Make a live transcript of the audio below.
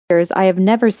years I have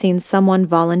never seen someone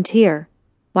volunteer.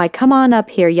 Why, come on up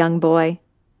here, young boy.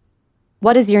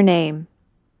 What is your name?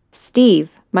 Steve.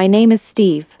 My name is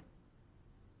Steve.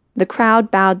 The crowd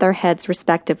bowed their heads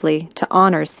respectively to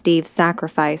honor Steve's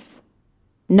sacrifice.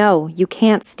 No, you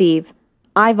can't, Steve.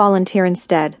 I volunteer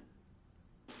instead.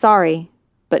 Sorry,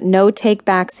 but no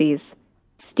take-backsies.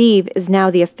 Steve is now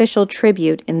the official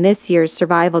tribute in this year's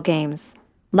survival games.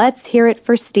 Let's hear it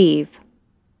for Steve.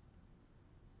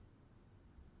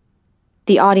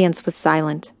 The audience was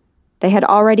silent. They had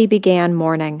already began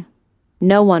mourning.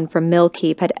 No one from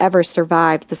Millkeep had ever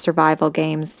survived the survival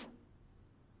games.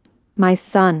 My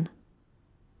son.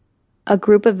 A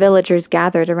group of villagers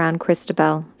gathered around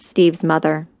Christabel, Steve's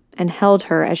mother, and held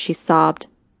her as she sobbed.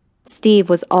 Steve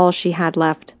was all she had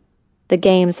left. The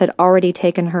games had already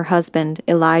taken her husband,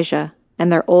 Elijah,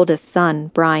 and their oldest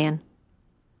son, Brian.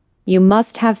 You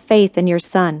must have faith in your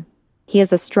son. He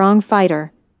is a strong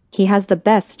fighter. He has the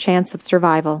best chance of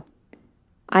survival.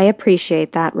 I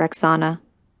appreciate that, Rexana.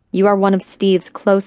 You are one of Steve's close